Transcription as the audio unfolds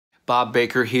Bob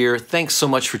Baker here. Thanks so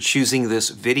much for choosing this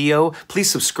video. Please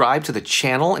subscribe to the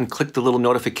channel and click the little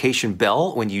notification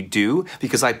bell when you do,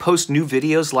 because I post new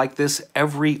videos like this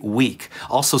every week.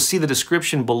 Also, see the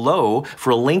description below for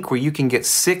a link where you can get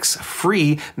 6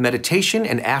 free meditation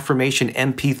and affirmation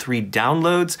MP3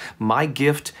 downloads, my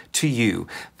gift to you.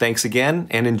 Thanks again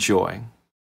and enjoy.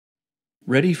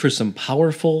 Ready for some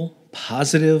powerful,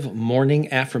 positive morning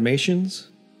affirmations?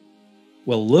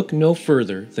 Well, look no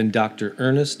further than Dr.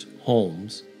 Ernest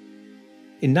Holmes.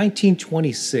 In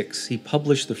 1926, he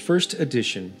published the first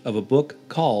edition of a book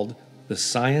called The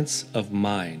Science of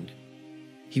Mind.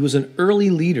 He was an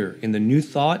early leader in the New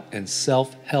Thought and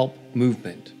self-help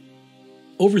movement.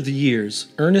 Over the years,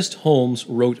 Ernest Holmes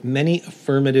wrote many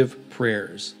affirmative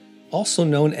prayers, also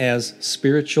known as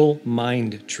spiritual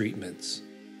mind treatments.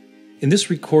 In this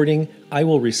recording, I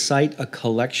will recite a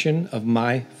collection of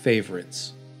my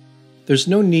favorites. There's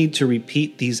no need to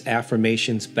repeat these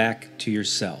affirmations back to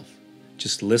yourself.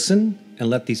 Just listen and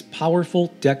let these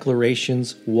powerful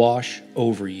declarations wash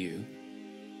over you.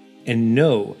 And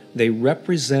know they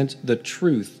represent the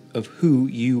truth of who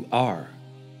you are.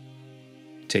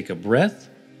 Take a breath,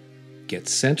 get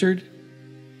centered,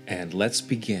 and let's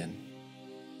begin.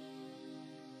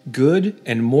 Good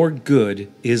and more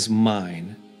good is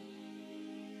mine.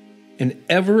 An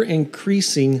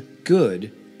ever-increasing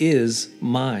good is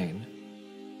mine.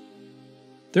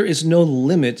 There is no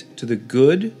limit to the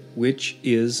good which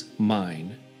is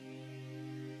mine.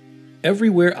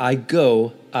 Everywhere I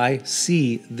go, I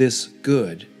see this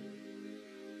good.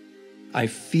 I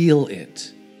feel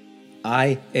it.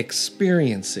 I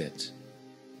experience it.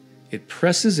 It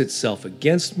presses itself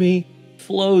against me,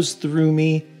 flows through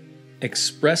me,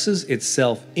 expresses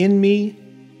itself in me,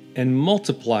 and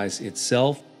multiplies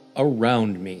itself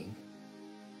around me.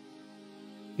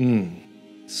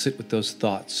 Sit with those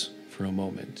thoughts for a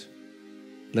moment.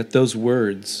 Let those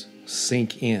words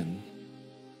sink in.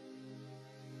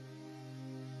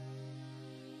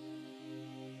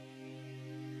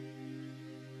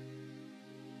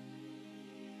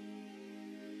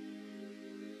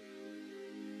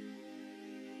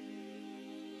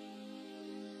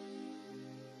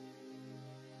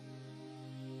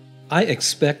 I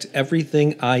expect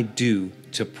everything I do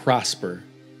to prosper.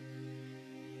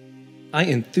 I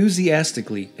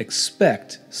enthusiastically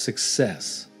expect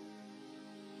success.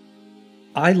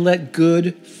 I let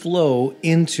good flow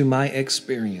into my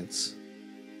experience.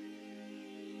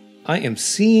 I am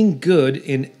seeing good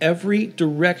in every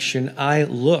direction I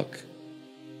look.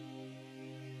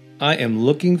 I am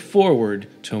looking forward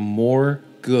to more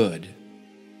good.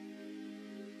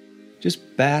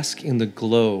 Just bask in the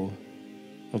glow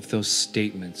of those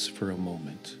statements for a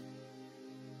moment.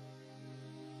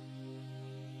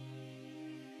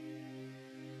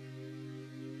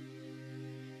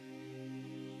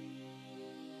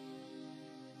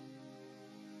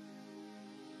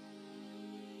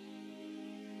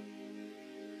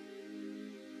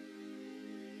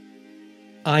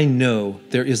 I know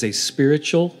there is a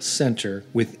spiritual center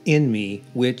within me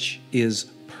which is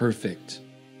perfect.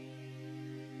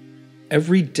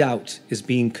 Every doubt is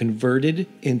being converted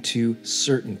into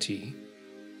certainty.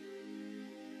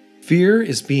 Fear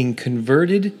is being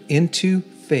converted into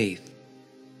faith.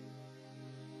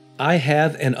 I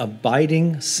have an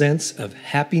abiding sense of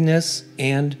happiness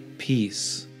and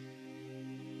peace.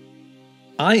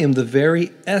 I am the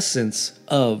very essence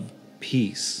of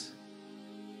peace.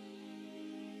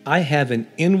 I have an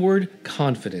inward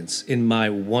confidence in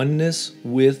my oneness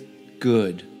with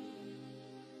good.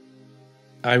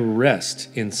 I rest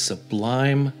in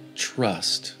sublime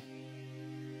trust.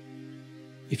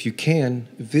 If you can,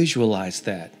 visualize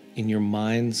that in your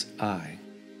mind's eye.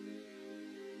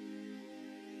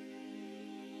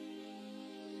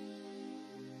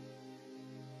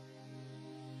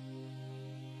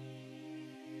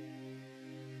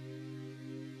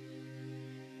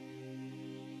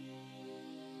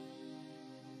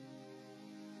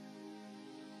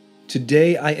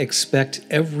 Today I expect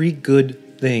every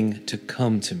good thing to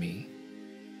come to me.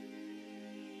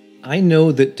 I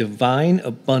know that divine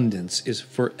abundance is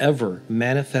forever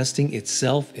manifesting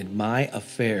itself in my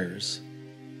affairs.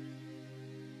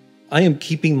 I am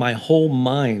keeping my whole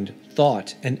mind,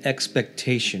 thought, and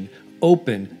expectation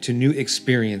open to new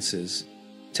experiences,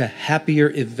 to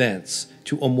happier events,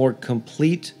 to a more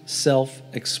complete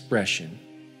self-expression.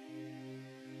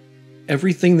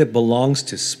 Everything that belongs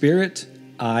to spirit,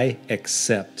 I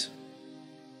accept.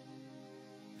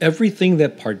 Everything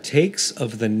that partakes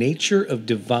of the nature of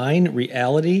divine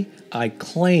reality, I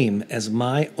claim as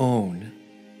my own.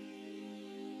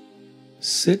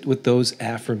 Sit with those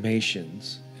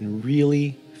affirmations and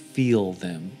really feel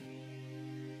them.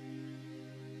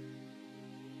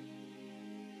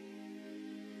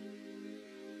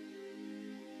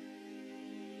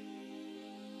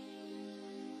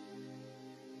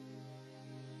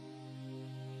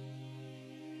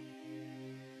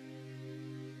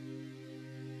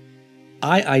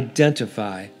 I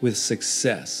identify with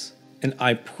success, and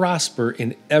I prosper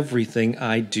in everything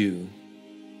I do.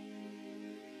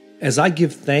 As I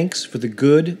give thanks for the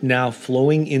good now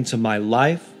flowing into my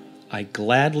life, I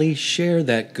gladly share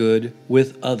that good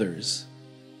with others.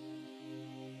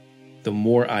 The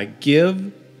more I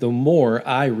give, the more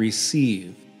I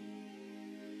receive.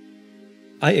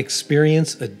 I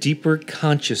experience a deeper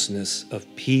consciousness of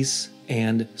peace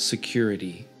and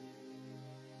security.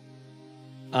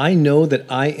 I know that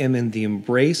I am in the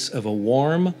embrace of a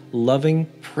warm, loving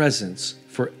presence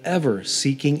forever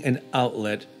seeking an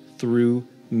outlet through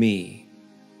me.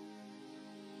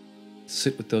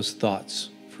 Sit with those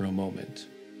thoughts for a moment.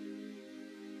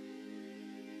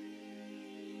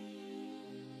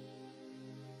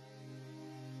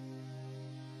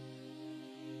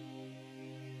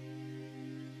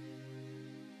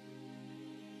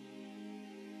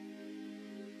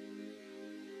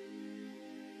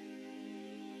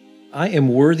 I am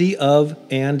worthy of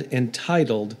and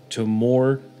entitled to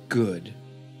more good.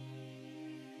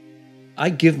 I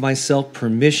give myself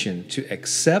permission to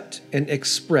accept and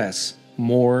express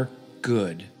more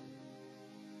good.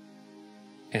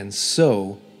 And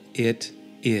so it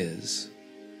is.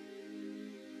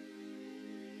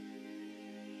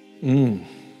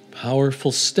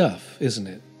 Powerful stuff, isn't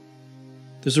it?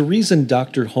 There's a reason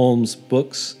Dr. Holmes'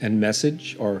 books and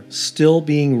message are still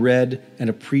being read and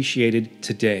appreciated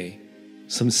today,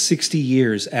 some 60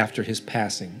 years after his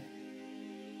passing.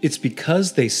 It's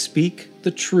because they speak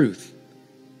the truth.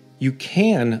 You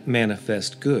can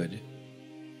manifest good.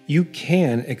 You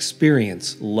can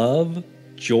experience love,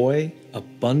 joy,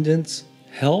 abundance,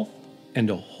 health, and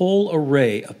a whole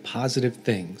array of positive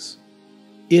things,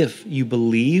 if you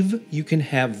believe you can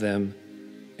have them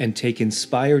and take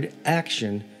inspired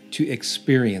action to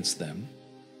experience them.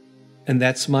 And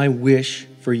that's my wish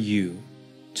for you,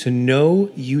 to know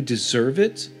you deserve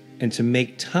it and to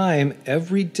make time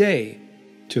every day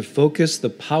to focus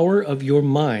the power of your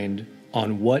mind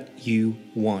on what you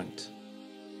want.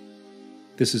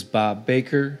 This is Bob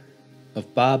Baker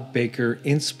of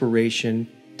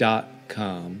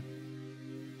bobbakerinspiration.com.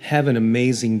 Have an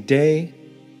amazing day.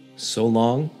 So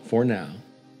long for now.